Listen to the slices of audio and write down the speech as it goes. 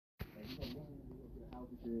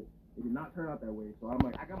and shit. It did not turn out that way. So I'm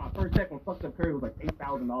like, I got my first check on Fucked Up Curry. It was like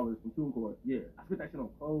 $8,000 from TuneCore. Yeah. I spent that shit on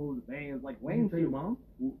clothes, vans, like Wayne. Wayne. Your mom?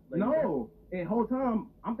 Like, no. And whole time,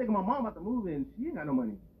 I'm thinking my mom about to move and she ain't got no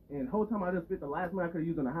money. And whole time I just spent the last money I could have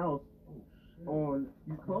used in the house on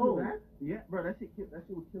these clothes. Yeah, bro, that shit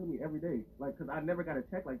was killing me every day. Like, cause I never got a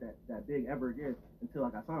check like that big ever again until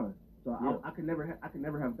I got signed. So yeah. I could never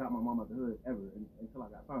have got my mom out the hood ever until I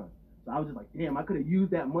got signed. So I was just like, damn, I could have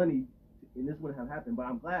used that money and this wouldn't have happened. But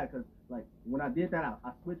I'm glad, cause like when I did that,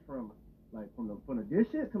 I switched from the dish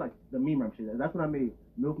shit to like the meme rap shit. That's when I made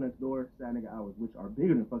Milk Next Door, Sad Nigga Hours, which are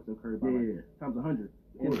bigger than Fucked Up Curry by like times 100.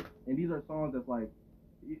 And these are songs that's like,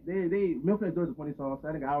 they Milk Next Door is a funny song.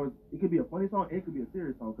 Sad Nigga Hours, it could be a funny song, it could be a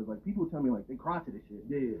serious song, cause like people tell me like they cry to this shit.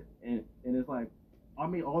 Yeah. And it's like I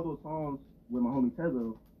made all those songs with my homie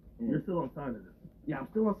Tezo. You're still on sign of this? Yeah, I'm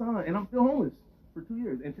still on sign, and I'm still homeless for 2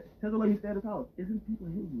 years. And Tezo let me stay at his house. Isn't people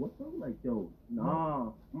hit you up though? Like, yo,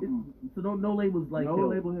 nah. So no labels like no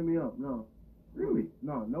label hit me up. No. Really?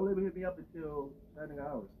 No label hit me up until Sad Nigga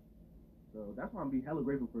Hours. So that's why I'm be hella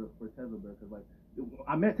grateful for Tezo, bro. Cause like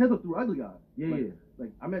I met Tezo through Ugly God.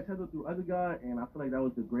 Like I met Tezo through Ugly God, and I feel like that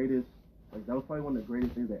was the greatest. Like that was probably one of the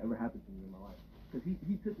greatest things that ever happened to me in my life. Cause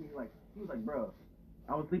he took me like he was like, bro.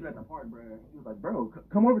 I was sleeping at the park, bro. He was like, bro,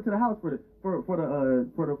 come over to the house for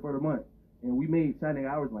the month, and we made Sad Nigga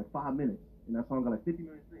Hours in like 5 minutes, and that song got like 50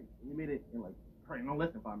 million streams. And we made it in like probably no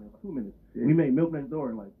less than 5 minutes, like 2 minutes. Yeah. We made Milk Next Door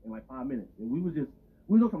in like 5 minutes, and we was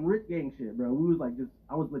on some rich gang shit, bro. We was like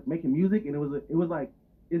I was like making music, and it was like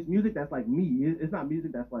it's music that's like me. It's not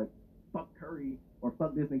music that's like fuck Curry or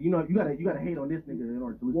fuck this nigga. You know, you gotta hate on this nigga in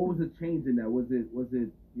order to listen. What was the change in that? Was it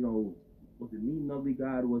me and Ugly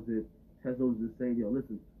God? Was it Tezo's just saying, yo,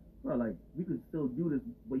 listen, bro, like, we could still do this,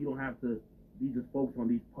 but you don't have to be just focused on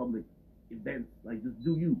these public events. Like, just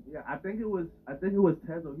do you. Yeah, I think it was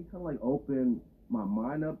Tezo. He kind of, like, opened my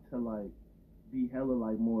mind up to, like, be hella,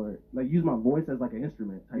 like, more, like, use my voice as, like, an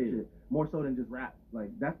instrument type shit. More so than just rap.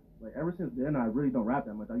 Like, that's, like, ever since then, I really don't rap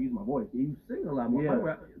that much. I use my voice. Yeah, you sing a lot more. Yeah.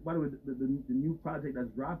 By the way, the new project that's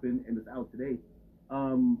dropping, and it's out today.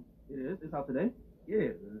 It is? It's out today?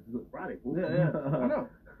 Yeah, it's Friday. Yeah, I know.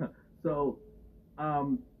 So,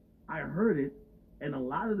 I heard it, and a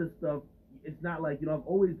lot of the stuff, it's not like, I've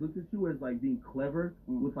always looked at you as, like, being clever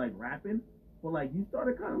with, like, rapping, but, like, you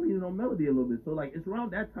started kind of leaning on melody a little bit, so, like, it's around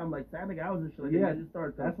that time, like, Sad Nigga Hours and shit, like, yeah, you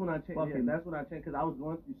started that's when I changed, because I was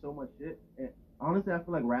going through so much shit, and honestly, I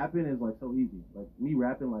feel like rapping is, like, so easy. Like, me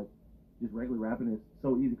rapping, like, just regular rapping is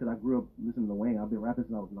so easy, because I grew up listening to Wayne. I've been rapping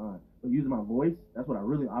since I was 9, but using my voice, that's what I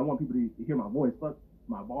want people to hear my voice. Fuck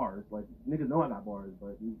my bars. Like, niggas know I got bars,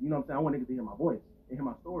 but you know what I'm saying? I want niggas to hear my voice and hear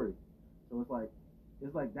my story. So it's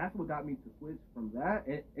like that's what got me to switch from that.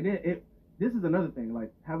 And this is another thing,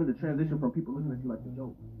 like having the transition from people looking at you like the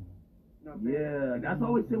joke. You know what I'm saying? Yeah, that's what I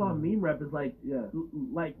always say about meme rap is like,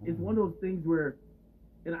 like it's one of those things where,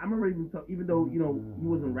 and I remember even though you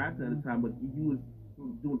wasn't rapping at the time, but you was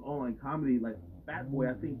doing online comedy. Like Fat Boy,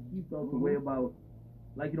 I think he felt the way about.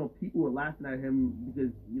 Like, people were laughing at him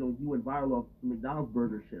because, he went viral off the McDonald's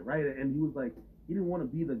burger shit, right? And he was like, he didn't want to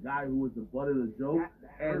be the guy who was the butt of the joke.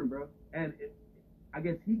 That hurt, bro. And I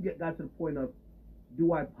guess he got to the point of,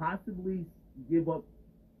 do I possibly give up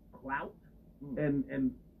clout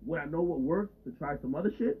and would I know what works to try some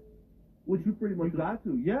other shit? Which you pretty much got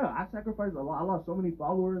to. Yeah, I sacrificed a lot. I lost so many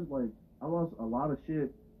followers. Like, I lost a lot of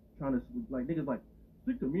shit trying to, like, niggas, like,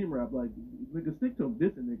 stick to meme rap. Like, niggas stick to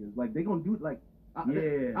dissing niggas. Like, they gonna do it, like, I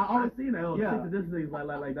always seen that. This thing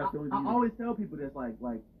like that's the only thing. I always tell people this, like,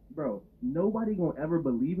 bro, nobody gonna ever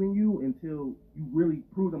believe in you until you really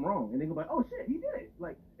prove them wrong, and they go like, oh shit, he did it.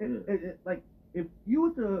 Like, like if you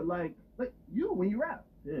was to like you when you rap,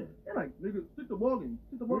 they're like, nigga, stick the bargain,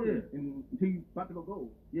 and until you about to go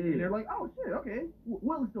gold. And they're like, oh shit, okay,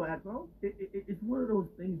 we'll still act on. It's one of those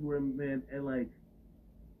things where, man, and like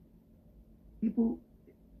people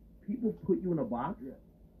put you in a box,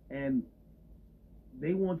 and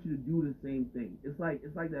they want you to do the same thing. It's like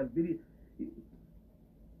that video.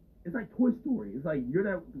 It's like Toy Story. It's like you're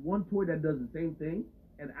that one toy that does the same thing,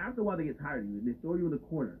 and after a while they get tired of you. They throw you in the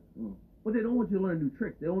corner. But they don't want you to learn new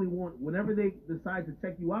tricks. They only want, whenever they decide to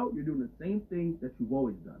check you out, you're doing the same thing that you've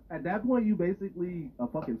always done. At that point, you basically a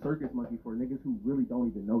fucking circus monkey for niggas who really don't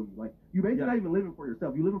even know you. Like, you basically not even living for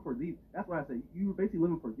yourself. You living for these. That's why I say you basically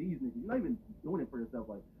living for these niggas. You're not even doing it for yourself.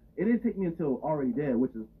 Like, it didn't take me until Already Dead,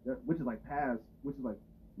 which is like past, which is like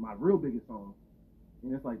my real biggest song,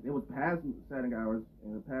 and it's like it was past Sad Nigga Hours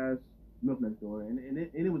and it passed Milk Next Door, and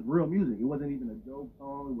it was real music. It wasn't even a joke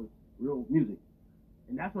song. It was real music,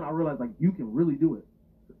 and that's when I realized like you can really do it.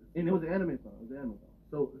 And it was an anime song.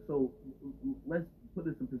 So let's put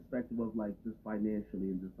this in perspective. perspective of like just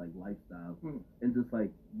financially and just like lifestyle and just like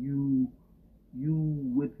you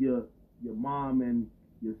with your mom and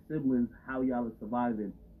your siblings, how y'all are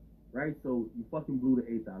surviving, right? So you fucking blew the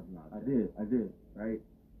 $8,000. I did. Right?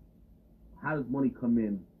 How does money come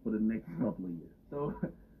in for the next couple of years?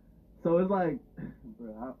 So it's like,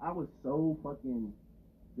 bro, I was so fucking,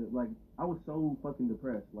 like, I was so fucking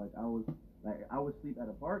depressed. Like, I would sleep at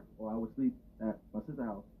a park or I would sleep at my sister's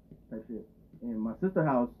house, type shit. And my sister's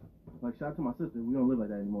house, like, shout out to my sister, we don't live like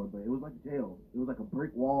that anymore, but it was like jail. It was like a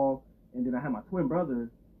brick wall. And then I had my twin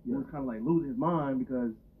brother who was kind of like losing his mind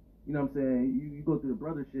because, you know what I'm saying, you go through the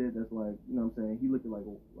brother shit that's like, you know what I'm saying, he looked at like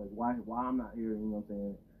why I'm not here, you know what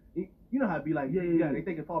I'm saying. You know how it be like, yeah, they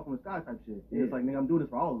think it fall from the sky type shit. And it's like, nigga, I'm doing this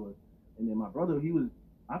for all of us. And then my brother,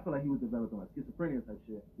 I feel like he was developing like schizophrenia type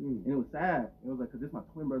shit. And it was sad. It was like, cause this my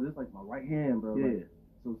twin brother, this like my right hand, bro. Yeah. Like,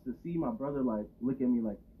 so to see my brother like look at me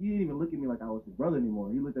like, he didn't even look at me like I was his brother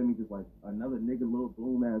anymore. He looked at me just like another nigga, little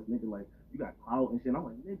boom ass nigga, like, you got clout and shit. And I'm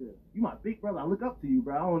like, nigga, you my big brother. I look up to you,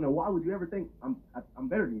 bro. I don't know why would you ever think I'm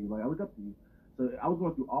better than you. Like, I look up to you. So I was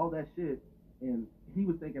going through all that shit, and he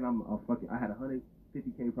was thinking I had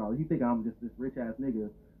 $150K probably. He thinking I'm just this rich ass nigga.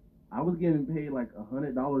 I was getting paid like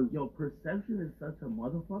 $100. Yo, perception is such a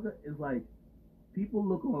motherfucker. It's like people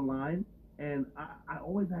look online, and I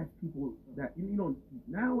always ask people that, you know,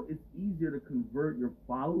 now it's easier to convert your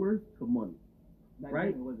followers to money,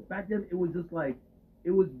 right? Back then it was just like, it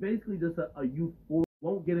was basically just a you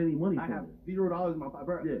won't get any money. I have $0 in my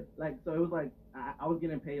pocket. Yeah. Like, so it was like I was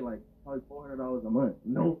getting paid like probably $400 a month.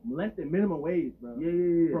 No, less than minimum wage, bro.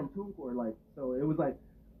 Yeah. From TuneCore, like, so it was like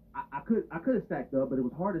I could have stacked up, but it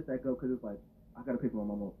was hard to stack up because it's like I gotta pay for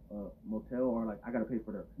my motel, or like I gotta pay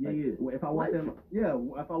for the If I went there,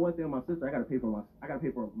 if I went there with my sister, I gotta pay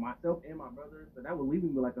for myself and my brother. So that would leave me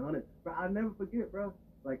with like $100. But I never forget, bro.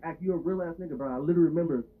 Like, you're a real ass nigga, bro. I literally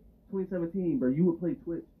remember 2017, bro. You would play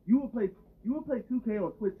Twitch. You would play 2K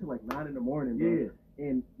on Twitch till like 9 in the morning, bro. Yeah.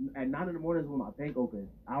 And at 9 in the morning is when my bank open.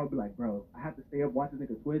 I would be like, bro, I have to stay up watching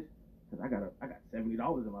nigga Twitch because I got $70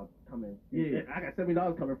 in my coming. Yeah. I got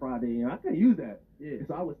 $70 coming Friday, and I couldn't use that. Yeah. And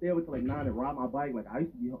so I would stay up until like 9 and ride my bike. Like, I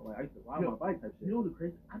used to ride my bike type shit. You know the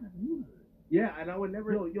crazy? I never knew that. Yeah, and I would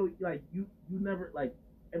never. Yo, like you never like.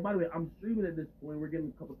 And by the way, I'm streaming at this point. We're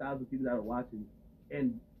getting a couple thousand people that are watching,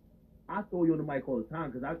 and I throw you on the mic all the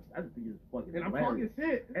time because I just think it's fucking. And hilarious. I'm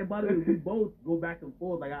talking shit. And by the way, we both go back and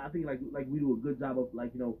forth. Like, I think like we do a good job of,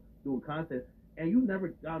 like, you know, doing content. And you never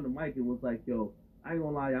got on the mic and was like, yo, I ain't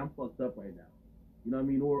gonna lie, I'm fucked up right now. You know what I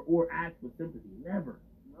mean? Or ask for sympathy. Never.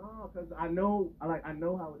 No, because I know how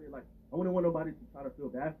it is. Like, I wouldn't want nobody to try to feel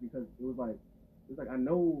bad because it's like I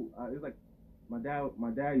know it's like my dad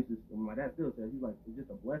still says, he's like, it's just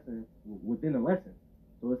a blessing within a lesson.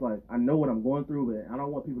 So it's like, I know what I'm going through, but I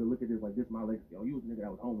don't want people to look at this like, this is my legacy. Oh, you was a nigga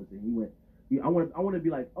that was homeless and he went. I want to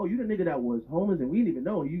be like, oh, you the nigga that was homeless and we didn't even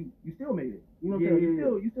know. You still made it. You know what I'm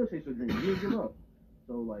saying? You still chase your dreams. You didn't give up.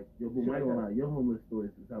 So like, yo, but I ain't gonna lie, your homeless story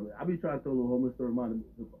is something. I be trying to throw a little homeless story of mine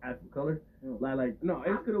to add some color. Like, no,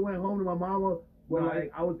 I could have went home to my mama, but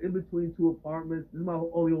like, I was in between two apartments. This is my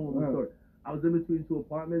only homeless story. I was in between two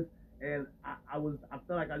apartments, and I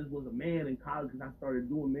felt like I just was a man in college because I started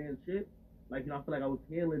doing man shit. Like, you know, I feel like I was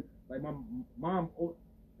handling, like, my mom,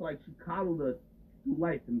 like, she coddled us through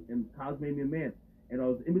life, and college made me a man. And I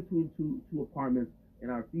was in between two apartments,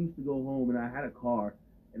 and I refused to go home, and I had a car,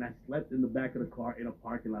 and I slept in the back of the car in a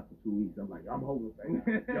parking lot for 2 weeks. I'm like, I'm homeless right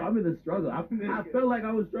now. Yo, I'm in the struggle. I felt like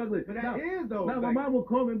I was struggling. But that is, though. Now, my mom would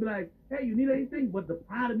call me and be like, hey, you need anything? But the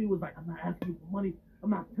pride of me was like, I'm not asking you for money. I'm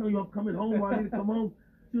not telling you I'm coming home or I need to come home.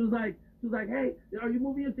 She was like, hey, are you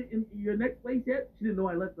moving in your next place yet? She didn't know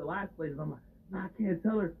I left the last place. And I'm like, nah, I can't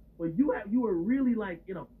tell her. But you were really like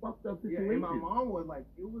in a fucked up situation. Yeah, and my mom was like,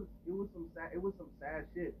 it was some sad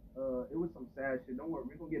shit. It was some sad shit. Don't worry,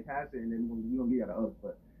 we're gonna get past it, and then we're gonna get out of others.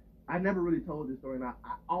 But I never really told this story, and I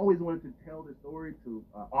always wanted to tell this story to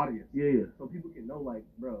audience. Yeah. So people can know, like,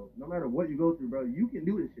 bro, no matter what you go through, bro, you can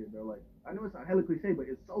do this shit, bro. Like, I know it's not hella cliche, but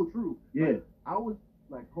it's so true. Yeah. Like, I was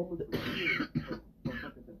like homeless for years, from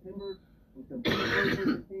fucking September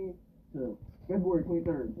 2016 to February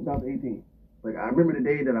 23rd, 2018. Like, I remember the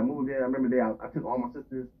day that I moved in. I remember the day I took all my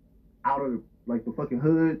sisters out of the fucking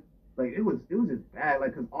hood. Like, it was just bad.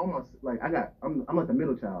 Like, cause all my, like, I'm like the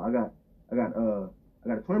middle child. I got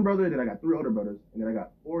a twin brother, then I got 3 older brothers, and then I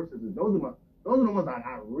got 4 sisters. Those are the ones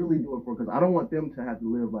I really do it for, because I don't want them to have to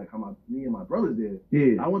live like how me and my brothers did.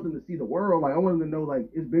 Yeah. I want them to see the world. Like, I want them to know, like,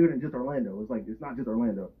 it's bigger than just Orlando. It's like, it's not just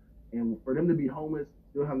Orlando. And for them to be homeless,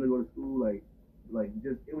 still having to go to school, like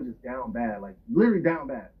just, it was just down bad. Like, literally down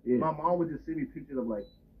bad. Yeah. My mom would just send me pictures of, like,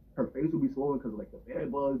 her face would be swollen because of like the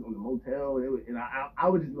bed bugs on the motel. And I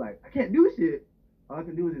would just be like, I can't do shit. All I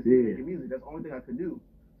can do is just keep making music. That's the only thing I could do.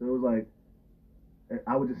 So it was like,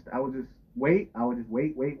 I would just wait. I would just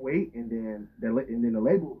wait, and then the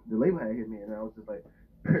label had hit me, and I was just like,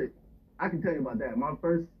 I can tell you about that. My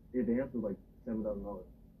first advance was like $7,000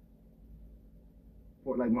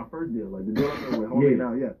 for like my first deal, like the deal I'm with Homie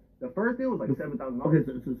now. Yeah, the first deal was like $7,000. Okay,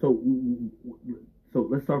 so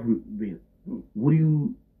let's start from the beginning. What do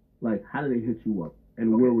you like? How did they hit you up,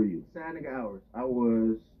 and where were you? Sad nigga hours.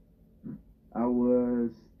 I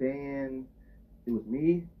was staying. It was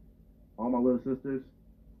me, all my little sisters,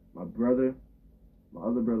 my brother, my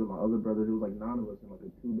other brother. It was like 9 of us in like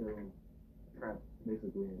a 2-bedroom trap,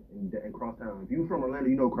 basically, in Crosstown. If you from Orlando,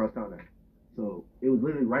 you know Crosstown now. So it was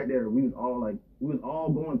literally right there. We was all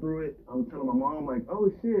going through it. I was telling my mom like,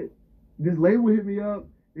 oh shit, this label hit me up.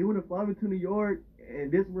 They want to fly me to New York,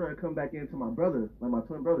 and this is where I come back into my brother, like my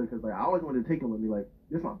twin brother, because like I always wanted to take him with me. Like,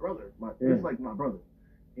 this is my brother. This is like my brother.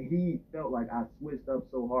 And he felt like I switched up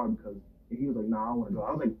so hard because he was like, nah, I want to go.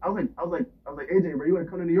 I was like, AJ, bro, you want to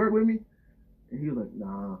come to New York with me? And he was like,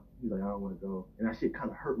 nah. He's like, I don't want to go. And that shit kind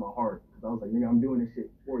of hurt my heart because I was like, nigga, I'm doing this shit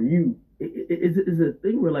for you. It's a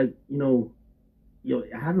thing where like, you know,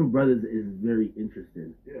 having brothers is very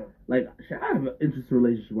interesting. Yeah. Like, I have an interesting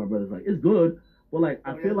relationship with my brothers. Like, it's good, but like,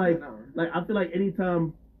 I feel like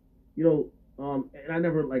anytime, you know, and I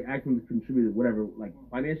never like actively contributed whatever, like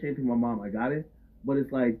financially anything my mom, I got it, but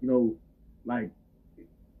it's like, you know, like,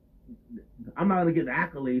 I'm not gonna get the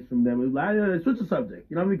accolades from them. It's like, switch the subject,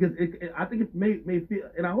 you know what I mean? Because I think it may feel,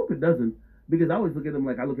 and I hope it doesn't, because I always look at them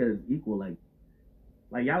like I look at it as equal. Like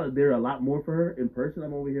y'all are there a lot more for her in person.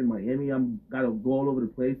 I'm over here in Miami. I'm gotta go all over the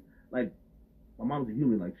place. Like my mom's a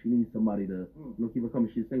human. Like she needs somebody to keep her coming.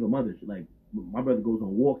 She's a single mother. Like my brother goes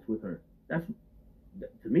on walks with her. That's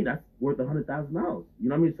to me that's worth $100,000. You know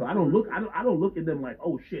what I mean? So I don't look at them like,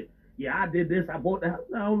 oh shit. Yeah, I did this. I bought the house.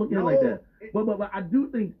 No, I don't look at it like that. But I do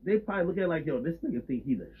think they probably look at it like, yo, this nigga think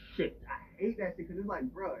he's a shit. I hate that shit because it's like,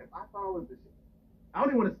 bro, if I thought it was the shit, I don't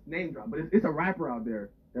even want to name drop, but it's a rapper out there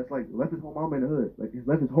that's like left his whole mom in the hood. Like he's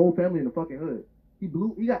left his whole family in the fucking hood. He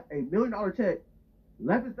got $1 million check,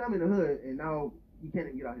 left his family in the hood, and now he can't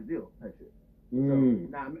even get out his deal type shit. So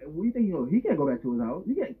now we think, you know, he can't go back to his house.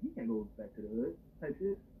 He can't go back to the hood type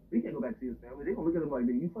shit. He can't go back to his family. They gonna look at him like,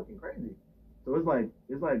 man, you fucking crazy. So it's like,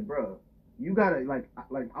 bro, you gotta like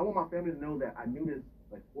I want my family to know that I do this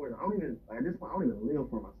like for them. I don't even like at this point I don't even live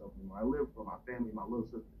for myself anymore. I live for my family, my little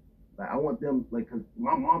sister. Like I want them like, cause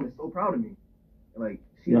my mom is so proud of me. Like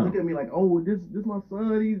she look at me like, oh, this my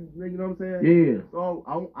son. He's, you know what I'm saying? Yeah. So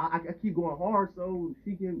I keep going hard so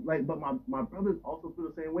she can like. But my brothers also feel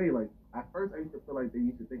the same way. Like at first I used to feel like they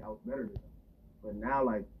used to think I was better than them, but now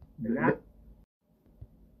like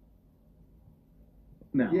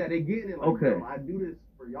yeah, they getting it. Like, okay, bro, I do this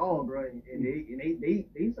for y'all, bro, and they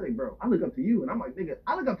say, bro, I look up to you, and I'm like, nigga,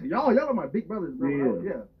 I look up to y'all. Y'all are my big brothers, bro.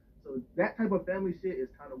 Yeah. So that type of family shit is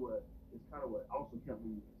kind of what also kept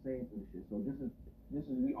me sane for this shit. So this is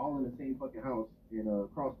we all in the same fucking house in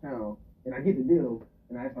Crosstown, and I get the deal,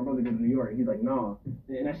 and I asked my brother to go to New York, and he's like, nah,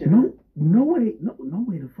 and that shit. No way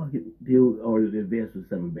to fucking deal or the advance was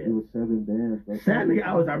 7 bands. It was 7 bands. Bro. 7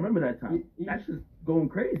 hours. I remember that time. That's just going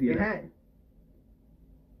crazy. It had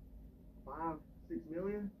 5-6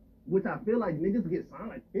 million, which I feel like niggas get signed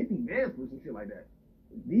like 50 bands for some shit like that.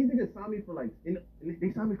 These niggas signed me for like,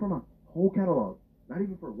 they signed me for my whole catalog. Not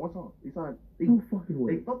even for one song. No fucking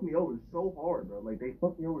way. They fucked me over so hard, bro. Like they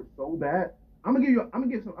fucked me over so bad. I'm gonna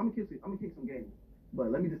kick some games. But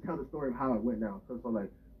let me just tell the story of how it went down. So like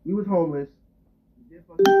we was homeless. We did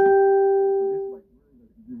fucking so this like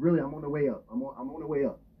really I'm on the way up. I'm on the way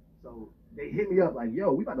up. So they hit me up like,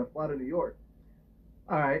 yo, we about to fly to New York.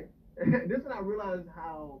 All right. This is when I realized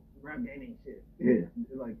how rap game ain't shit. Yeah.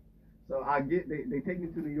 Like, so they take me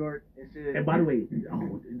to New York and shit. And by the way,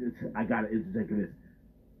 I gotta interject this.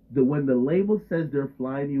 When the label says they're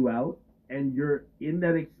flying you out and you're in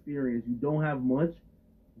that experience, you don't have much,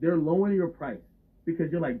 they're lowering your price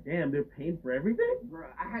because you're like, damn, they're paying for everything. Bro,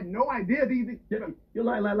 I had no idea these. You're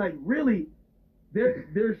like really.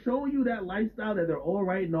 They're showing you that lifestyle that they're all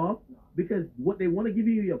writing off because what they want to give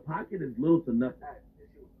you in your pocket is little to nothing. This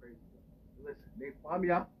shit was crazy. Listen, they fly me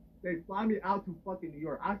out. They fly me out to fucking New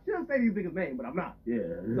York. I shouldn't say these niggas' name, but I'm not. Yeah.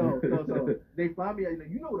 So they fly me out.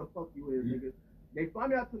 You know who the fuck you is, niggas. They fly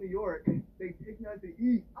me out to New York. They take me out to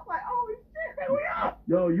eat. I'm like, holy shit, man, we up.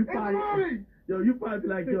 Yo, you probably be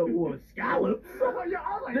like, yo, what, scallops?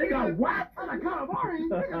 They got what? I'm like, calamari.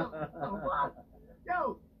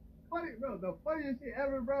 Yo, funny, bro. The funniest shit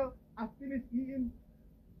ever, bro. I finished eating.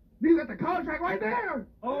 Niggas got the contract right there.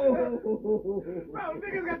 Oh, Bro,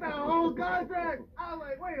 niggas got the whole contract. I was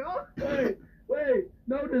like, wait,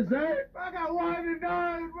 no dessert? I got wine and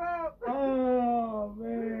done, bro. Oh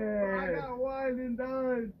man, I got wine and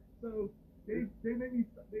done. So they basically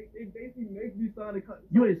make me sign a contract.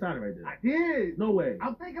 you ain't signed it right there. I did. No way.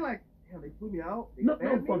 I'm thinking like, damn, they flew me out. No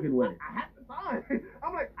fucking way. I have to sign.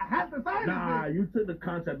 I'm like, I have to sign Nah, this. you took the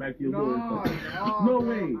contract back to your No, lawyer. no, No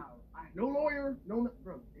way. No lawyer,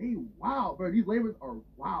 bro. They wow, bro. These labels are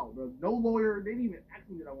wow, bro. No lawyer. They didn't even ask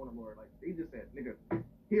me that I want a lawyer. Like they just said, nigga,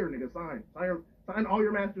 here, nigga, sign all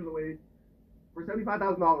your masters away for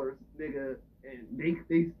 $75,000, nigga. And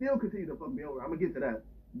they still continue to fuck me over. I'm gonna get to that,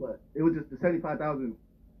 but it was just the 75,000.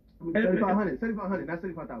 I mean, 7,500, not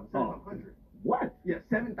 75,000, 7,500. What? Yeah,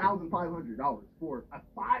 $7,500 for a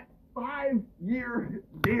five-year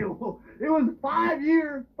deal. It was 5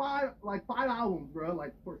 years, five albums, bro,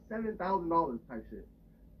 like for $7,000 type shit.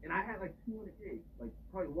 And I had like 200K, like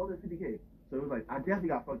probably 150K. So it was like I definitely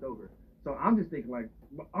got fucked over. So I'm just thinking like,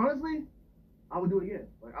 honestly, I would do it again.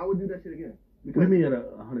 Like I would do that shit again. What do you mean at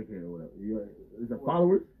 100K or whatever? Is it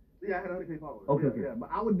followers? Yeah, I had 100K followers. Okay. Yeah,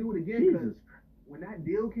 but I would do it again because when that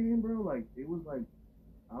deal came, bro, like it was like,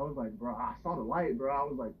 I was like, bro, I saw the light, bro. I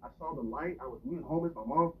saw the light. We was homeless. My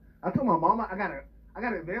mom. I told my mama I gotta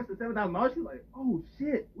advance to $7,000. She was like, oh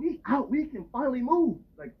shit, we can finally move.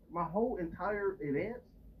 Like my whole entire advance,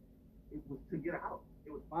 it was to get a house.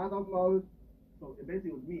 It was $5,000. So it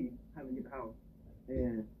basically was me having to get the house,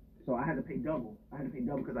 and so I had to pay double.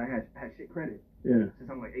 Because I had shit credit. Yeah. Since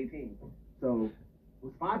I'm like 18. So it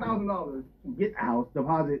was $5,000 to get the house,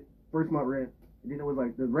 deposit, first month rent. And then it was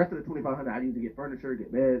like the rest of the $2,500 I used to get furniture,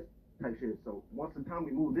 get beds, type shit. So once the time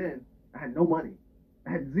we moved in, I had no money. I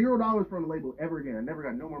had $0 from the label ever again. I never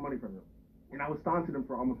got no more money from them. And I was signed to them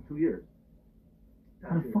for almost 2 years.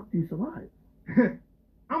 How the fuck do you survive?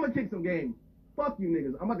 I'm gonna kick some game. Fuck you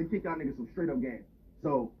niggas. I'm about to kick y'all niggas some straight up game.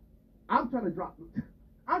 So I'm trying to drop,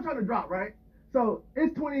 right? So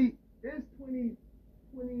it's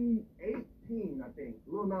 2018, I think.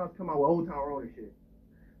 Lil Nas come out with Old Town Road and shit.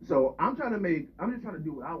 So I'm just trying to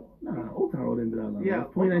do what I want. No, Old Town Road didn't do that long. Yeah,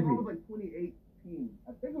 2019. Old Town Road was like 2018. I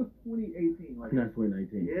think it was 2018. Like Not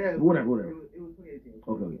 2019. Yeah. Whatever. It was 2018.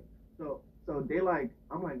 Okay. So they like,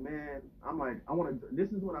 I'm like, man, I want to. This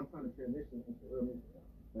is what I'm trying to transition into real music.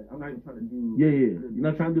 Like I'm not even trying to do. Yeah. You're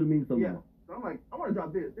not trying to do the meme stuff. Yeah. So I'm like, I want to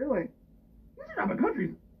drop this. They're like, you should drop a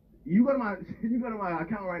country. You go to my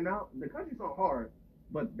account right now. The country song hard,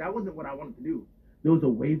 but that wasn't what I wanted to do. There was a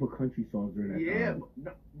wave of country songs during that time.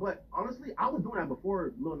 Yeah, but honestly, I was doing that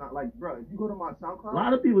before Lil Nas. Like, bro, if you go to my SoundCloud, A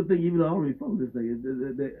lot of people think, even though I don't really fuck with this thing,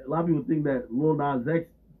 a lot of people think that Lil Nas X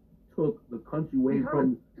took the country wave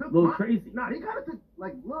from Lil Tracy. Nah, he kind of took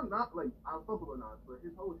like Lil Nas. Like I fuck with Lil Nas, but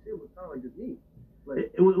his whole shit was kind of like just me.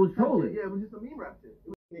 Like It was trolling. Yeah, it was just a meme rap shit.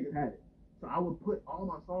 Niggas had it, so I would put all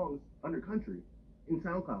my songs under country in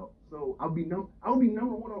SoundCloud. So I would be number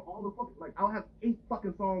one on all the fucking, like I'll have 8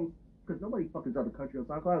 fucking songs. Because nobody fucking dropped a country on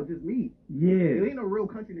SoundCloud. It was just me. Yeah. There ain't no real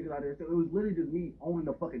country niggas out there. So it was literally just me owning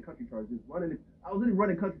the fucking country charts. Just running it. I was literally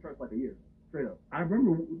running country charts like a year. Straight up. I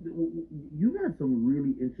remember you had some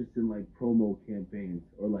really interesting like promo campaigns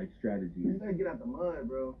or like strategies. You gotta get out the mud,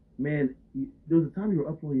 bro. Man, there was a time you were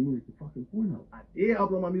uploading your music to fucking Pornhub. I did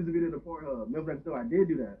upload my music video to Pornhub. Milk Next Door. I did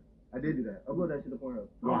do that. Upload that shit to Pornhub.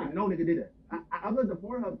 Why? No nigga did that. I uploaded to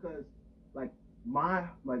Pornhub because like my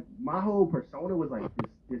whole persona was like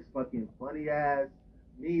this fucking funny ass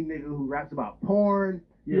meme nigga who raps about porn.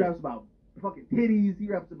 He raps about fucking titties. He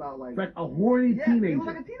raps about like a horny teenager. He was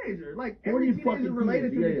like a teenager. Like horny every teenager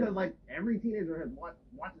related to me teenager, because like every teenager has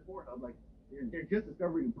watches Pornhub. Like they're just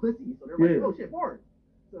discovering pussy, so they're like, oh shit, porn.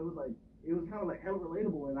 So it was kind of like hella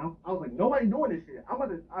relatable, and I was like, nobody doing this shit. I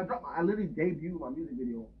literally debuted my music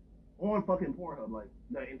video on fucking Pornhub. Like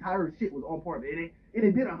the entire shit was on Pornhub. And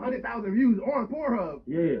it did 100,000 views on Pornhub.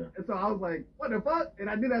 Yeah. And so I was like, what the fuck? And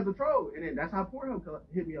I did it as a troll. And then that's how Pornhub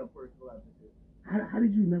hit me up first. How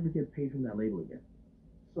did you never get paid from that label again?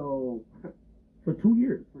 So for 2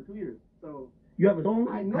 years. So you have a song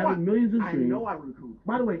having millions of streams. I know I recruit.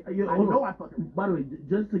 By the way, by the way,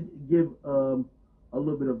 just to give a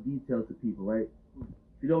little bit of detail to people, right?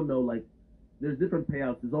 If you don't know, like, there's different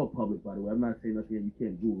payouts. It's all public, by the way. I'm not saying nothing that you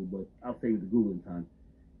can't Google, but I'll save you the Googling time.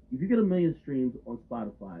 If you get 1 million streams on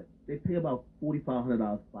Spotify, they pay about $4,500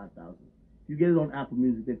 to $5,000. If you get it on Apple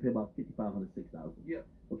Music, they pay about $5,500 to $6,000. Yeah.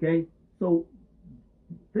 Okay? So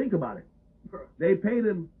think about it. They paid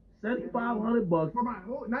him $7,500 for my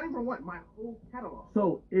whole, not even for what, my whole catalog.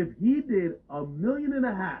 So if he did 1.5 million,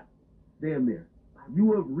 damn near,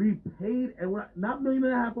 you have repaid, and not $1.5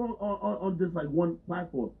 million on just like one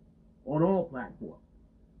platform, on all platforms.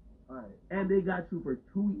 and they got you for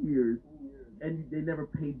 2 years, and they never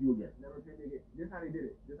paid you again. Never paid me again. This how they did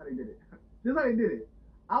it. This how they did it. This how they did it.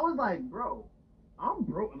 I was like, bro, I'm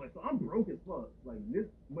broke. Like, so I'm broke as fuck. Like this,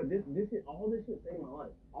 but this shit, all this shit saved my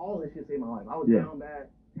life. All this shit saved my life. I was down bad,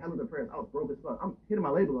 hella depressed. I was broke as fuck. I'm hitting my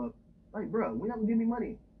label up. Like, bro, when y'all gonna give me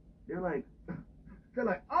money? They're like,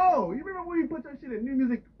 oh, you remember when you put your shit in New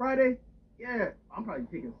Music Friday? Yeah, I'm probably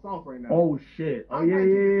kicking soft right now. Oh shit. Oh yeah.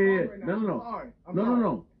 Right No. I'm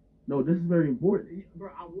sorry. No, this is very important.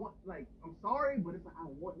 Bro, I'm sorry, but it's like, I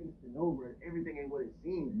want niggas to know, bro, everything ain't what it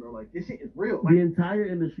seems, bro. Like, this shit is real. Like, the entire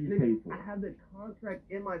industry is paid for. I have the contract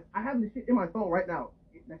I have the shit in my phone right now.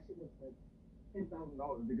 That shit was like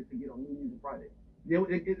 $10,000 to get on New Music Friday.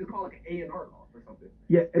 It's called like an A&R cost or something.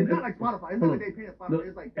 Yeah. It's not like Spotify. It's not like they pay Spotify.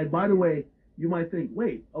 It's like. And by the way, you might think,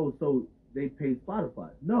 wait, so they pay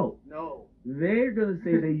Spotify. No. They're going to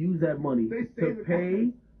say they use that money to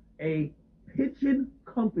pay a pitching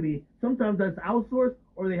company. Sometimes that's outsourced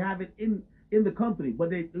or they have it in the company, but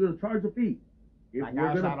they're going to charge a fee. If like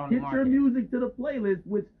you're going to pitch your music to the playlist,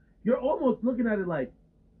 which you're almost looking at it like,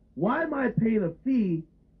 why am I paying a fee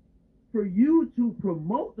for you to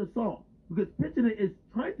promote the song? Because pitching it is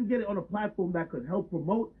trying to get it on a platform that could help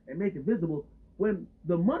promote and make it visible. When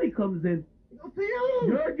the money comes in, to you.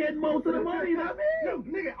 You're getting most of the money, not me.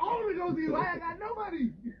 Nigga, all of it goes to you. I ain't got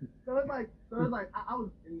nobody. So it's like, I was,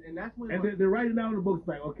 and that's when. And they're writing down in the books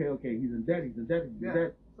like, okay, he's in debt.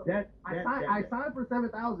 So I signed for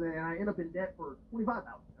 $7,000 and I end up in debt for $25,000.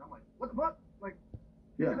 I'm like, what the fuck? Like,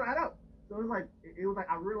 this is right up. So it was like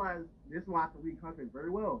I realized this is why I can read contracts very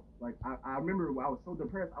well. Like I remember when I was so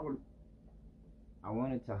depressed, I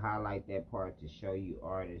wanted to highlight that part to show you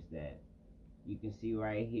artists that you can see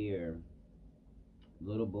right here.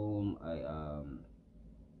 Little Boom, a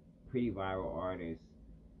pretty viral artist,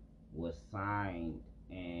 was signed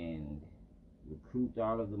and recouped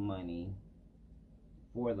all of the money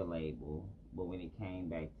for the label, but when it came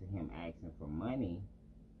back to him asking for money,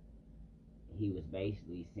 he was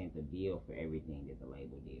basically sent a bill for everything that the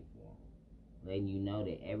label did for him, letting you know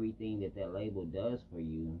that everything that label does for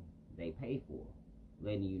you, they pay for,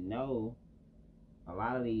 letting you know a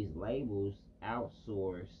lot of these labels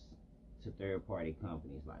outsource to third-party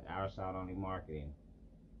companies like Our Sound Only Marketing.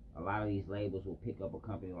 A lot of these labels will pick up a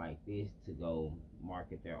company like this to go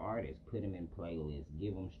market their artists, put them in playlists,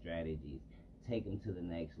 give them strategies, take them to the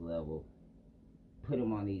next level, put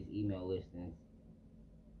them on these email listings.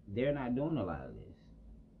 They're not doing a lot of this.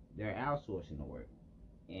 They're outsourcing the work.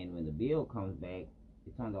 And when the bill comes back,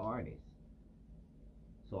 it's on the artist.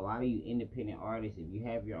 So a lot of you independent artists, if you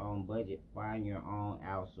have your own budget, find your own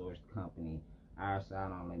outsourced company. Our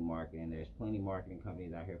Sound Only Marketing. There's plenty of marketing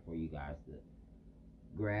companies out here for you guys to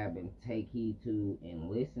grab and take heed to and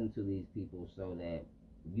listen to these people so that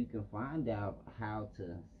you can find out how to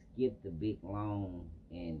skip the big loan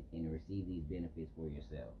and receive these benefits for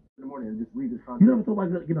yourself. In the morning and just read this contract. You never thought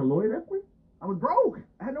about getting a lawyer that way? I was broke.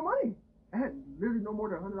 I had no money. I had literally no more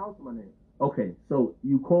than $100 to my name. Okay, so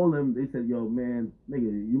you call them. They said, "Yo, man, nigga,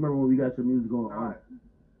 you remember when we got your music going on?"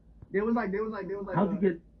 They was like. How'd you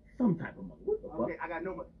get some type of money? What the fuck? Okay, I got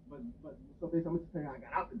no money, but so basically I'm just saying I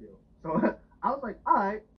got out the deal. So I was like, all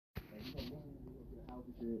right.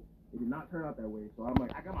 It did not turn out that way. So I'm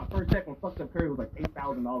like, I got my first check on Fucked Up Curry. It was like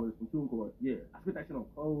 $8,000 from TuneCore. Yeah, I spent that shit on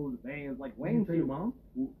clothes, vans, like lame shit. Your mom?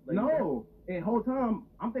 Like, no. And whole time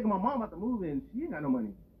I'm thinking my mom about to move in. She ain't got no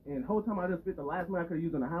money. And whole time I just spent the last money I could have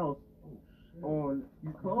used in the house on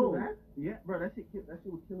clothes. Yeah, bro, that shit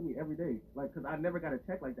was killing me every day. Like, cause I never got a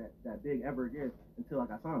check like that big ever again until I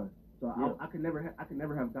got signed. So yeah. I could never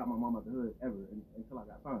have got my mom out the hood ever until I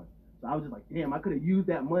got signed. So I was just like, damn, I could have used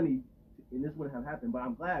that money and this wouldn't have happened. But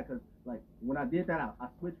I'm glad, cause like when I did that, I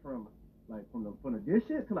switched from the dish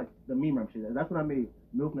shit to like the meme rap shit. That's when I made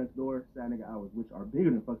Milk Next Door, Sad Nigga Hours, which are bigger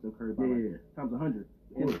than Fucked Up Curry by like times 100.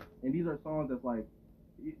 And these are songs that's like.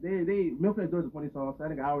 They Milk Next Door is a funny song.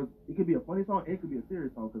 Sad Nigga Hours, it could be a funny song, it could be a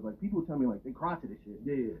serious song, because like people tell me like they cry to this shit.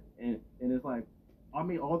 Yeah. And it's like I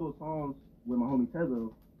made all those songs with my homie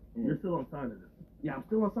Tezo. You're still on sign of this. Yeah, I'm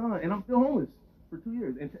still on sign, and I'm still homeless for 2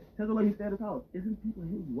 years. And Tezo let me stay at his house. Isn't people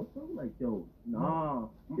hitting you up though? Like, yo, nah.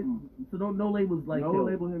 So no labels like no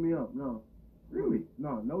label hit me up. No. Really?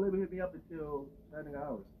 No label hit me up until Sad Nigga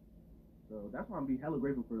Hours. So that's why I'm be hella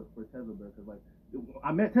grateful for Tezo, bro, because like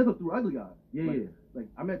I met Tezo through Ugly God. Like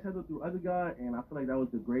I met Tezo through Ugly God, and I feel like that was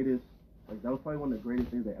the greatest. Like that was probably one of the greatest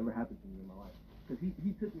things that ever happened to me in my life. Cause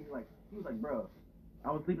he took me like he was like, bro,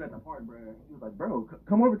 I was sleeping at the park, bro. He was like, bro,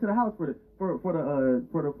 come over to the house for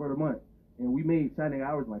the month, and we made Sad Nigga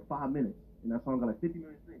Hours in like 5 minutes, and that song got like 50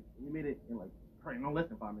 million streams. And we made it in like no less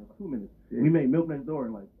than 5 minutes, like 2 minutes. Yeah. We made Milk Next Door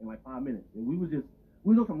in like 5 minutes, and we was just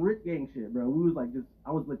we was on some rich gang shit, bro. We was like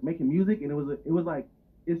I was like making music, and it was like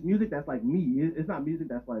it's music that's like me. It's not music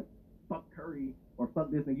that's like fuck Curry or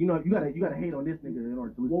fuck this nigga. You know, you gotta hate on this nigga in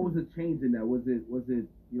order to listen. What was the change in that? Was it was it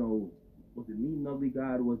me and Ugly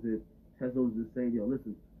God? Was it Tezo's just saying, yo,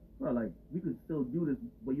 listen, bro, like we could still do this,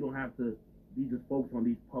 but you don't have to be just focused on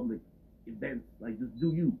these public events. Like just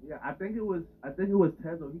do you. Yeah, I think it was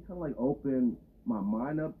Tezo. He kind of like opened my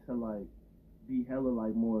mind up to like be hella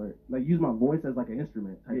like more like use my voice as like an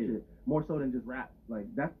instrument type shit, more so than just rap. Like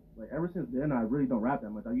that's like ever since then I really don't rap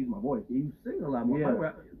that much. I use my voice. Yeah, you sing a lot more.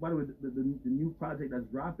 Yeah. By the way, the new project that's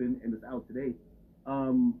dropping and it's out today.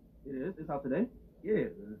 It's out today. Yeah,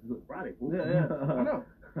 it's Friday. Fool. Yeah, I know.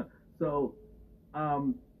 So,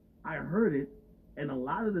 I heard it, and a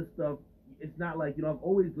lot of the stuff, it's not like, you know, I've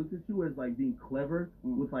always looked at you as like being clever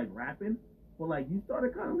with like rapping, but like you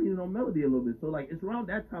started kind of leaning on melody a little bit. So like it's around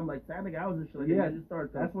that time, like Saturday Hours and shit. Like, yeah, you just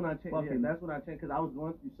started. That's when I changed. Yeah, that's when I changed because I was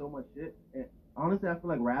going through so much shit. And honestly, I feel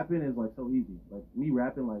like rapping is like so easy. Like me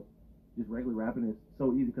rapping, like just regular rapping is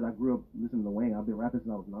so easy because I grew up listening to Wayne. I've been rapping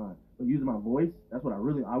since I was 9. But using my voice, that's what I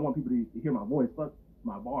want people to hear my voice. Fuck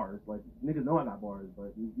my bars. Like niggas know I got bars,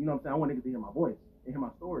 but you know what I'm saying? I want niggas to hear my voice and hear my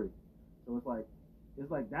story. So it's like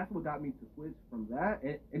that's what got me to switch from that.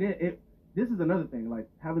 And then this is another thing, like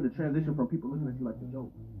having the transition from people listening to you like the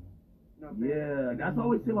joke. You know what I'm saying? Yeah, that's what I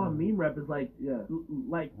always say about meme rap. Is like,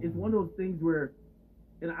 like it's one of those things where,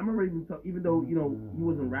 and I remember even though you know he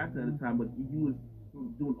wasn't rapping at the time, but he was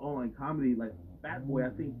doing online comedy. Like Fat Boy, I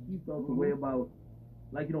think he felt the way about,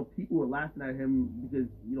 like, you know, people were laughing at him because,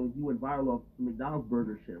 you know, he went viral off the McDonald's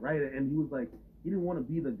burger shit, right? And he was like, he didn't want to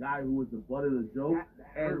be the guy who was the butt of the joke. That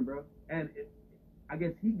hurt, bro. And I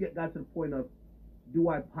guess he got to the point of, do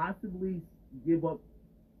I possibly give up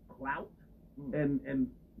clout and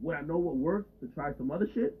would I know what works to try some other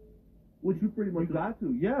shit? Which you pretty much got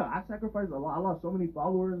to. Yeah, I sacrificed a lot. I lost so many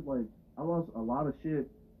followers. Like I lost a lot of shit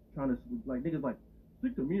trying to like niggas like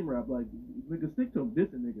stick to meme rap. Like niggas stick to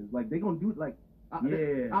dissing niggas. Like they gonna do it like. I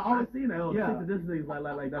always seen that. Yeah. Stick to this thing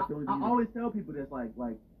like that's the only thing. I always tell people this like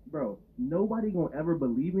bro, nobody gonna ever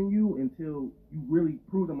believe in you until you really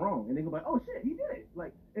prove them wrong, and they gonna be like, oh shit, he did it.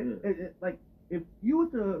 Like like if you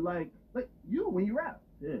was to like you when you rap.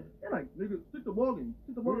 Yeah. And like, nigga, stick to Morgan,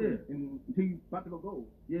 and until you about to go gold.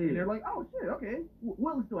 Yeah. And they're like, oh shit, okay,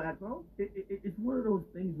 we'll still act on. It's one of those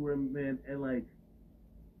things where, man, and like,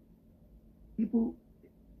 people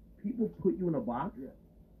put you in a box,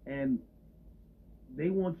 and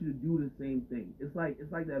they want you to do the same thing. It's like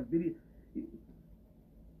that video.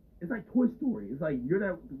 It's like Toy Story. It's like you're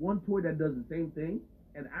that one toy that does the same thing,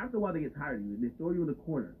 and after a while they get tired of you and they throw you in the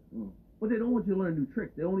corner. But they don't want you to learn new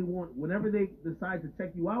tricks. They only want, whenever they decide to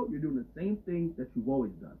check you out, you're doing the same thing that you've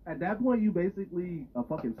always done. At that point, you basically a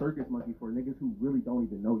fucking circus monkey for niggas who really don't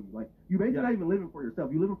even know you. Like, you basically not even living for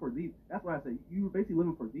yourself. You living for these. That's why I say you basically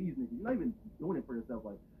living for these niggas. You're not even doing it for yourself.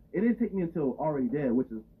 Like, it didn't take me until Already Dead,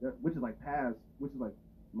 which is like past, which is like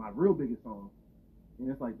my real biggest song.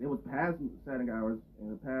 And it's like it was past Saturday Hours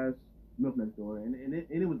and past Milk Next Door, and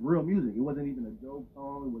it was real music. It wasn't even a joke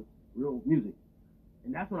song. It was real music.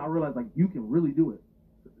 And that's when I realized, like, you can really do it.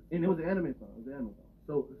 And it was an anime song.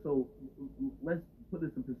 So let's put this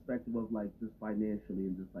in perspective of, like, just financially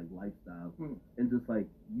and just, like, lifestyle. And just, like,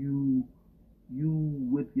 you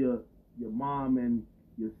with your mom and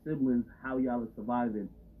your siblings, how y'all are surviving,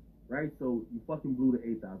 right? So you fucking blew the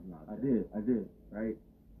 $8,000. I did. Right?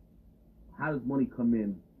 How does money come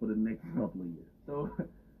in for the next couple of years?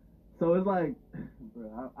 So it's like,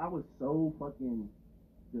 bro, I was so fucking...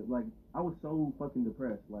 Like, I was so fucking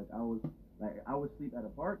depressed. Like, I would sleep at a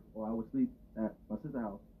park or I would sleep at my sister's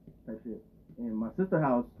house type shit. And my sister's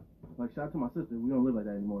house, like, shout out to my sister, we don't live like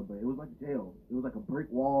that anymore, but it was like jail. It was like a brick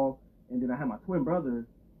wall. And then I had my twin brother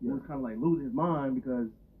who was kind of like losing his mind because,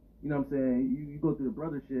 you know what I'm saying, you go through the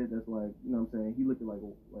brother shit that's like, you know what I'm saying, he looked at like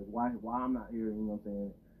why I'm not here, you know what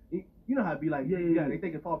I'm saying. You know how it'd be like, they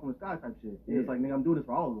think it fall from the sky type shit. And it's like, nigga, I'm doing this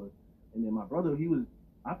for all of us. And then my brother,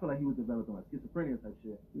 I feel like he was developing like schizophrenia type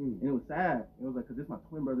shit. And it was sad. It was like, cause this my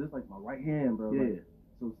twin brother, this like my right hand, bro. Like,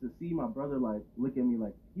 so to see my brother like look at me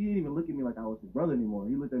like, he didn't even look at me like I was his brother anymore.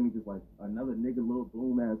 He looked at me just like another nigga, little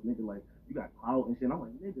boom ass nigga, like, you got clout and shit. And I'm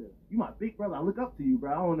like, nigga, you my big brother. I look up to you,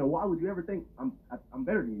 bro. I don't know, why would you ever think I'm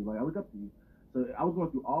better than you? Like, I look up to you. So I was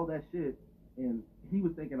going through all that shit, and he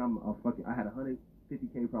was thinking I had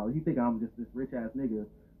 $150K probably. He thinking I'm just this rich ass nigga.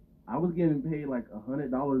 I was getting paid like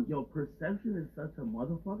 $100. Yo, perception is such a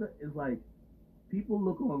motherfucker. It's like, people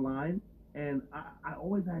look online, and I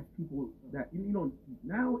always ask people that, you know,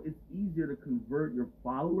 now it's easier to convert your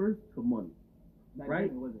followers to money,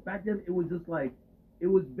 right? Back then, it was just like, it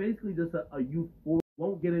was basically just a euphoric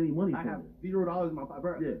won't get any money I from have it. $0 in my pocket,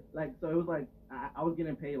 bro. Yeah. Like, so it was like I was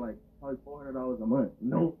getting paid like probably $400 a month.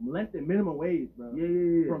 No, less than minimum wage, bro.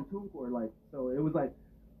 Yeah. From TuneCore, like, so it was like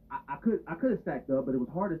I could have stacked up, but it was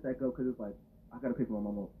hard to stack up because it's like I gotta pay for my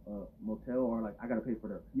mama motel, or like I gotta pay for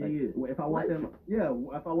the If I went there,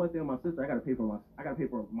 if I went there with my sister, I gotta pay for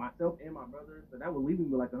myself and my brother. So that would leave me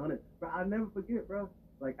with like 100. But I never forget, bro.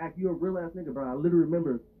 Like, you're a real ass nigga, bro. I literally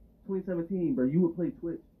remember 2017, bro. You would play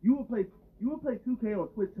Twitch. You would play 2K on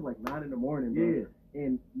Twitch till like 9 in the morning, bro. Yeah.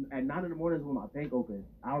 And at 9 in the morning is when my bank opened.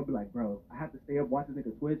 I would be like, bro, I have to stay up watch this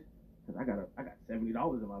nigga Twitch. Cause I got $70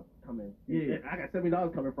 in my coming. Yeah. I got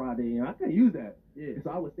 $70 coming Friday, and I can't use that. Yeah. And so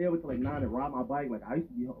I would stay up until like 9 and ride my bike. Like I used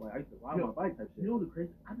to ride my bike type shit. You know the crazy?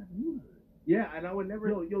 I never knew that. Yeah, and I would never.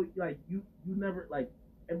 Yo, like you never like.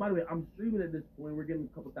 And by the way, I'm streaming at this point. We're getting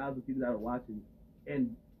a couple thousand people that are watching,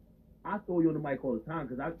 and I throw you on the mic all the time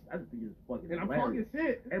because I just think it's fucking. And I'm hilarious. talking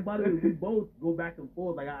shit. And by the way, we both go back and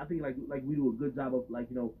forth. Like I think like we do a good job of like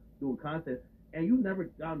doing content. And you never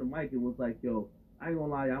got on the mic and was like, yo, I ain't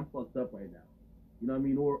gonna lie, I'm fucked up right now. You know what I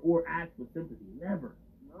mean? Or ask for sympathy. Never.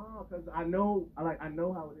 No, because I know how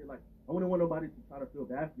it is. Like, I wouldn't want nobody to try to feel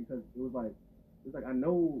bad because it was like I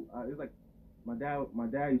know it's like my dad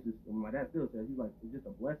still says, he's like, it's just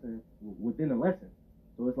a blessing within a lesson.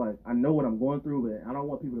 So it's like I know what I'm going through, but I don't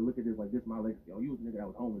want people to look at this like this my legacy. Oh, you was a nigga that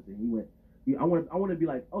was homeless and he went. I want to be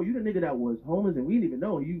like, oh, you the nigga that was homeless and we didn't even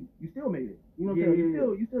know you still made it. You know what I'm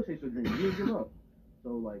saying? You still chase your dreams. You didn't give up.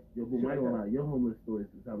 So like, yo, but I ain't gonna lie, your homeless story is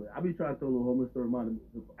something. I be trying to throw a little homeless story of mine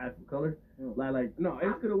to add some color. Like no,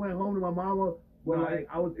 I could have went home to my mama, but like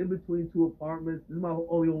I was in between two apartments. This is my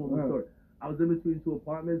only homeless story. I was in between two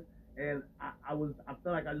apartments, and I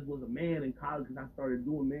felt like I just was a man in college because I started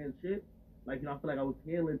doing man shit. Like, I feel like I was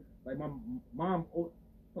handling, like my mom,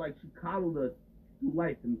 like she coddled us through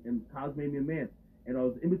life, and college made me a man. And I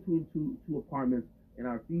was in between two apartments, and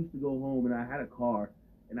I refused to go home, and I had a car.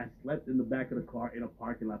 And I slept in the back of the car in a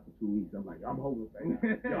parking lot for 2 weeks. I'm like, I'm homeless right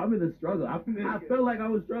now. Yo, I'm in the struggle. I felt like I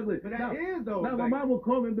was struggling. But that is though. Now, my mom would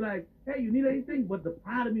call me and be like, hey, you need anything? But the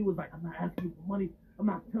pride of me was like, I'm not asking you for money. I'm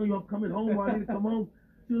not telling you I'm coming home or I need to come home.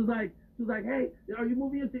 She was like, hey, are you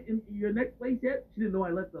moving in your next place yet? She didn't know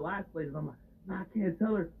I left the last place. And I'm like, nah, I can't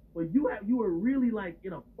tell her. But you were really like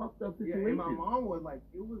in a fucked up situation. Yeah, and my mom was like,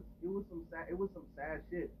 it was some sad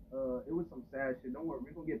shit. It was some sad shit. Don't worry,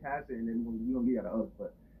 we're gonna get past it, and then we're gonna get out of us.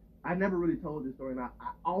 But I never really told this story, and I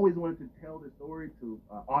always wanted to tell this story to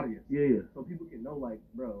audience. Yeah. So people can know, like,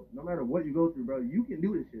 bro, no matter what you go through, bro, you can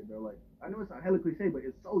do this shit, bro. Like, I know it's a hella cliche, but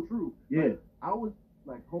it's so true. Yeah. Like, I was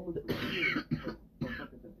like homeless for years, from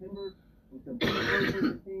fucking September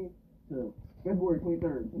 2016 to February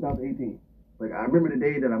 23rd, 2018. Like, I remember the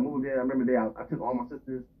day that I moved in. I remember the day I took all my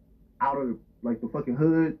sisters out of the fucking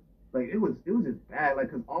hood. Like, it was just bad.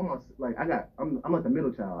 Like, cause all my I'm like the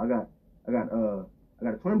middle child. I got a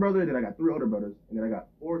twin brother, then I got 3 older brothers, and then I got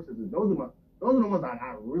 4 sisters. Those are the ones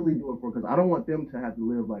I really do it for, because I don't want them to have to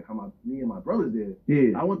live like how me and my brothers did.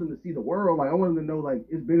 Yeah. I want them to see the world. Like, I want them to know, like,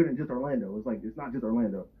 it's bigger than just Orlando. It's like, it's not just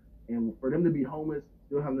Orlando. And for them to be homeless,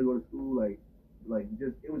 still having to go to school, it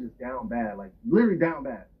was just down bad. Like, literally down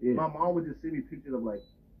bad. Yeah. My mom would just send me pictures of, like,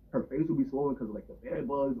 her face would be swollen because of, like, the bed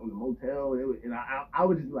bugs on the motel. And I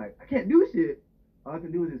would just be like, I can't do shit. All I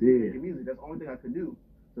can do is just make music. That's the only thing I could do.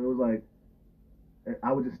 So it was like,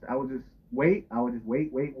 I would just wait,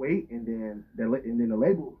 and then the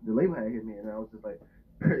label had hit me, and I was just like,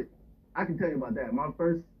 I can tell you about that. My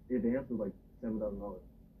first advance was like $7,000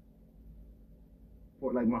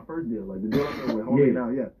 for like my first deal, like the deal I'm with Homie now.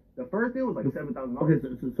 Yeah, the first deal was like $7,000. Okay,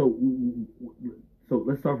 so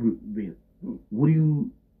let's start from the beginning. What do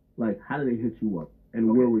you like? How did they hit you up,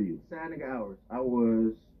 and where were you? Sad nigga hours.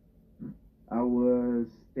 I was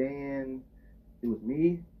staying. It was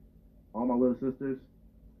me, all my little sisters,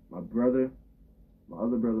 my brother, my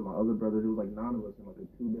other brother. It was like 9 of us in like a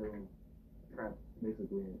 2-bedroom trap,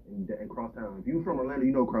 basically, in Crosstown. If you were from Orlando,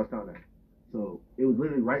 you know Crosstown now. So it was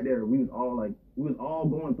literally right there. We was all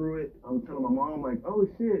going through it. I was telling my mom, like, oh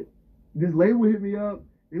shit, this label hit me up.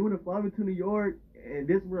 They want to fly me to New York, and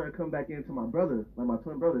this is where I come back into my brother, like my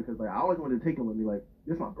twin brother, because like I always wanted to take him with me. Like,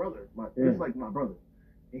 this is my brother. This is like my brother.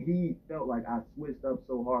 And he felt like I switched up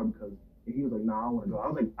so hard because. And he was like, nah, I want to go. I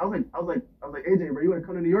was like, AJ, bro, you want to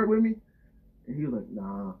come to New York with me? And he was like,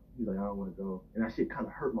 nah. He's like, I don't want to go. And that shit kind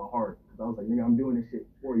of hurt my heart because I was like, nigga, I'm doing this shit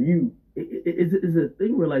for you. It's a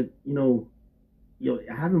thing where like,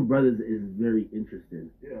 having brothers is very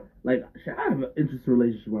interesting. Yeah. Like, I have an interesting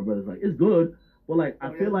relationship with my brothers. Like, it's good, but like,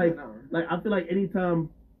 I feel like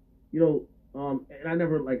anytime, and I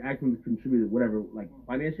never like asked them to contribute whatever, like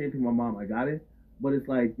financially anything. My mom, I got it, but it's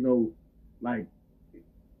like, like.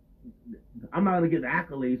 I'm not gonna get the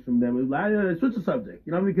accolades from them. It's like, switch the subject,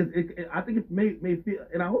 you know what I mean? Because I think it may feel,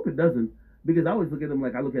 and I hope it doesn't, because I always look at them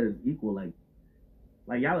like I look at it as equal. Like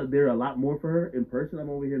y'all are there a lot more for her in person. I'm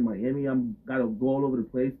over here in Miami. I'm gotta go all over the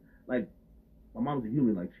place. Like my mom's a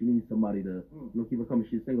human. Like she needs somebody to keep her coming.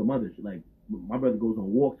 She's a single mother. My brother goes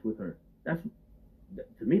on walks with her.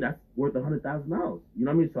 To me that's worth $100,000. You know what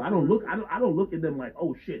I mean? So I don't look at them like,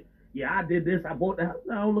 oh shit, yeah, I did this, I bought that.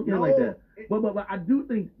 No, I don't look at it like that. But I do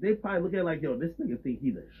think they probably look at it like, yo, this nigga think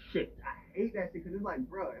he's a shit. I hate that shit because it's like,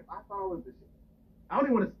 bro, if I thought I was the shit, I don't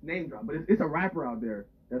even want to name drop, but it's a rapper out there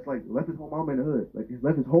that's like left his whole mama in the hood, like he's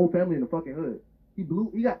left his whole family in the fucking hood. He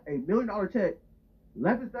got $1 million check,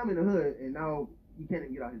 left his family in the hood, and now he can't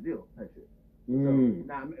even get out his deal type shit. So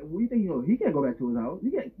now, what do you think? He can't go back to his house. He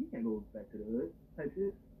can't go back to the hood type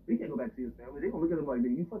shit. He can't go back to his family. They gonna look at him like,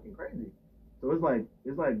 you fucking crazy. So it's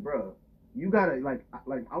like, bro, you gotta like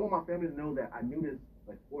I want my family to know that I do this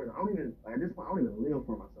like for them. I don't even like, at this point I don't even live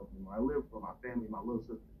for myself anymore. I live for my family, my little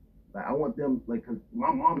sister. Like I want them like, cause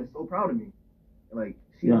my mom is so proud of me. Like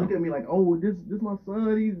she look at me like, oh, this my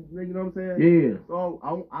son. He's, you know what I'm saying? Yeah. So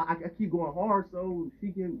I keep going hard so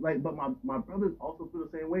she can like. But my brothers also feel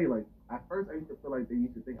the same way. Like at first I used to feel like they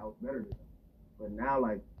used to think I was better than them, but now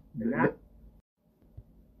like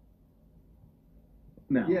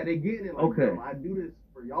yeah, they getting it. Like, okay, bro, I do this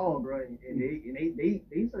for y'all, bro, and they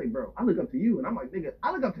say, bro, I look up to you, and I'm like, nigga,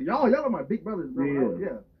 I look up to y'all. Y'all are my big brothers, bro.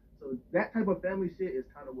 Yeah. So that type of family shit is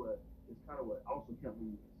kind of what also kept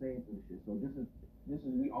me sane for this shit. So this is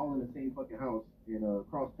we all in the same fucking house in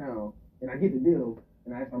across town, and I get the deal,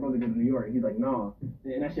 and I asked my brother to go to New York, and he's like, nah,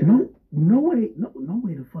 and that shit. No way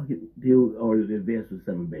to fucking deal or the advance was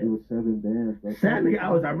 7 bands. It was 7 bands, bro. 7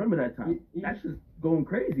 hours. I remember that time. That's just going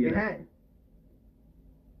crazy. It had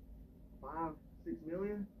 5-6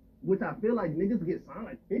 million, which I feel like niggas get signed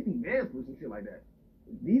like 50 bands for some shit like that.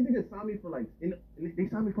 These niggas signed me for like, they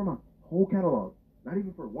signed me for my whole catalog. Not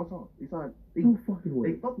even for one song. No fucking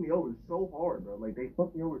way. They fucked me over so hard, bro. Like they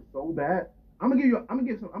fucked me over so bad. I'm gonna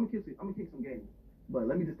kick some games. But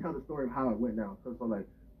let me just tell the story of how it went down. So like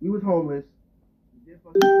we was homeless. We did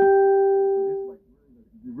fucking so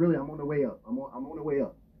this really I'm on the way up. I'm on the way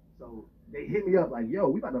up. So they hit me up like, yo,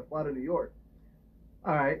 we about to fly to New York.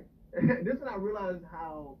 All right. This is when I realized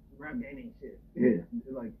how rap game ain't shit. Yeah.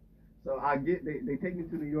 Like, so they take me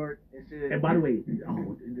to New York and shit. And by the way,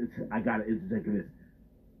 I gotta interject this.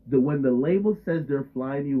 When the label says they're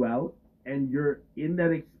flying you out and you're in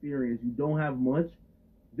that experience, you don't have much,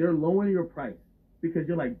 they're lowering your price because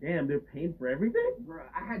you're like, damn, they're paying for everything. Bro,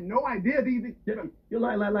 I had no idea these. You're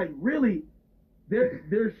like really,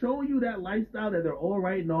 they're showing you that lifestyle that they're all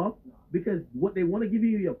writing off because what they want to give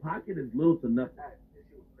you in your pocket is little to nothing. This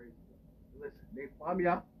shit was crazy. Listen, they fly me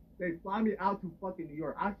out. They fly me out to fucking New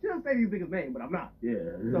York. I should say these niggas' name, but I'm not. Yeah.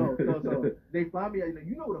 So they fly me out.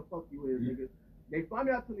 You know what the fuck you is, niggas. They fly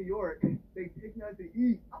me out to New York. They take me out to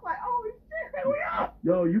eat. I'm like, holy shit, there we are.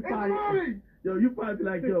 Yo, you probably be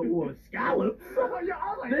like, yo, what, scallops? I was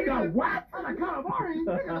like, they got what? I'm like, calamari.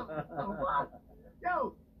 What?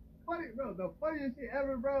 Yo, funny, bro. The funniest shit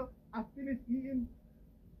ever, bro. I finished eating.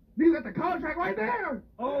 Niggas got the contract right there.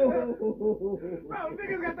 Oh, bro,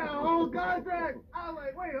 niggas got that whole contract. I was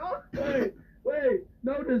like, wait,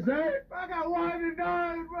 no dessert? I got wine and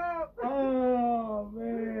dine, bro. Oh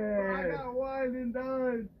man, I got wine and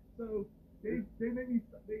dine. So they basically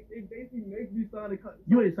make me sign a contract.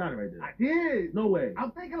 You ain't signed it right there. I did. No way.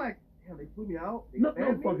 I'm thinking like, damn, they flew me out. No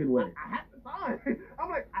fucking way. I have to sign. I'm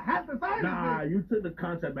like, I have to sign. Nah, you took the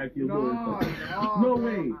contract back to your lawyer. No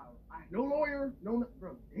way. No lawyer, no,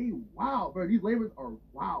 bro. They wow, bro. These lawyers are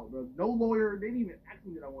wow, bro. No lawyer. They didn't even ask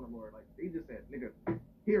me that I want a lawyer. Like they just said, nigga,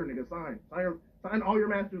 here, nigga, sign all your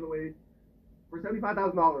masters away for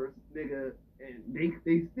 $75,000, nigga. And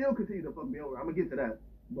they still continue to fuck me over. I'm gonna get to that,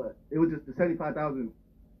 but it was just the 75,000.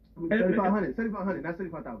 I mean, 7,500, not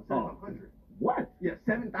 75,000. 7,500. What? Yeah,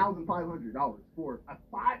 $7,500 for a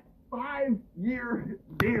five-year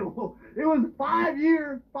deal. It was 5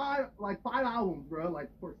 years, five albums, bro, like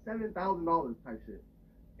for $7,000 type shit.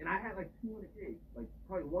 And I had like 200K, like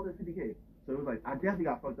probably 150K. So it was like I definitely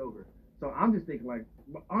got fucked over. So I'm just thinking like,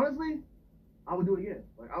 honestly, I would do it again.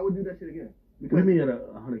 Like I would do that shit again. What do you mean at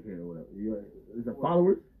 100K or whatever? Is it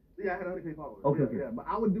followers? Yeah, I had 100K followers. Okay. Yeah, but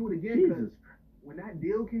I would do it again because when that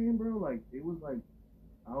deal came, bro, like it was like,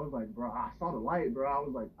 I was like, bro, I saw the light, bro.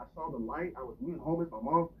 I saw the light. We was homeless. My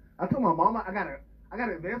mom. I told my mama I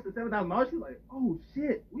gotta advance to $7,000. She was like, oh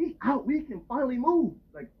shit, we can finally move.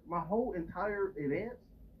 Like my whole entire advance,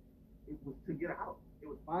 it was to get a house. It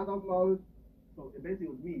was $5,000. So it basically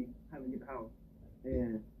was me having to get the house.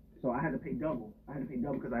 And So I had to pay double.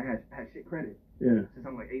 Because I had shit credit. Yeah. Since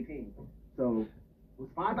I'm like 18. So it was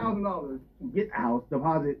 $5,000 to get the house,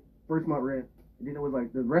 deposit, first month rent, and then it was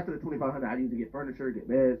like the rest of the $2,500 I used to get furniture, get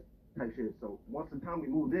beds, type shit. So once the time we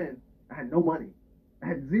moved in, I had no money. I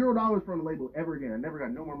had $0 from the label ever again. I never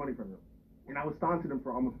got no more money from them, and I was signed to them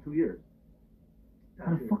for almost 2 years.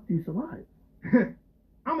 How the fuck do you survive?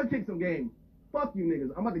 I'm gonna kick some game. Fuck you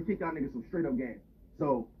niggas. I'm about to kick y'all niggas some straight up game.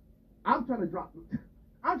 So I'm trying to drop,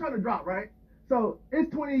 right? So it's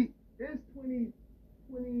 2018,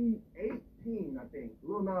 I think.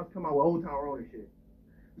 Lil Nas come out with Old Town Road and shit.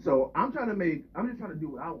 So I'm just trying to do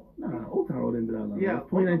what I want. Nah, Old Town Road didn't be that long. Yeah,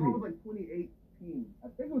 2019. It was like 2018. I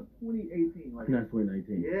think it was 2018. Like, That's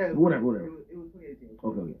 2019. Yeah. Whatever. It was 2018.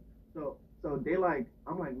 Okay. So they like,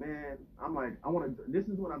 I'm like, man, I want to. This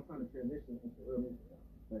is what I'm trying to transition into real music.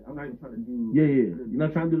 Like, I'm not even trying to do. Yeah. You're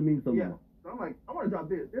not trying to do the meme stuff. Yeah. So I'm like, I want to drop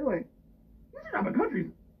this. They're like, you should drop a country.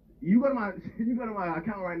 You go to my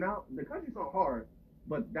account right now. The country song hard,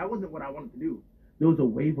 but that wasn't what I wanted to do. There was a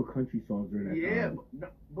wave of country songs during that time. Yeah,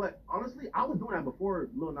 but honestly, I was doing that before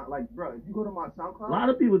Lil Nas. Like, bro, if you go to my SoundCloud, A lot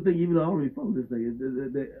of people think, even though I don't really fuck with this thing,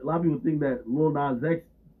 a lot of people think that Lil Nas X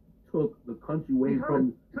took the country wave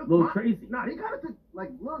from Lil Tracy. Nah, he kind of took,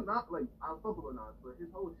 like, Lil Nas, like, I fuck with Lil Nas, but his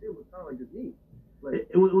whole shit was kind of like just me. Like,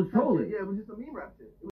 It was trolling. Yeah, it was just a meme rap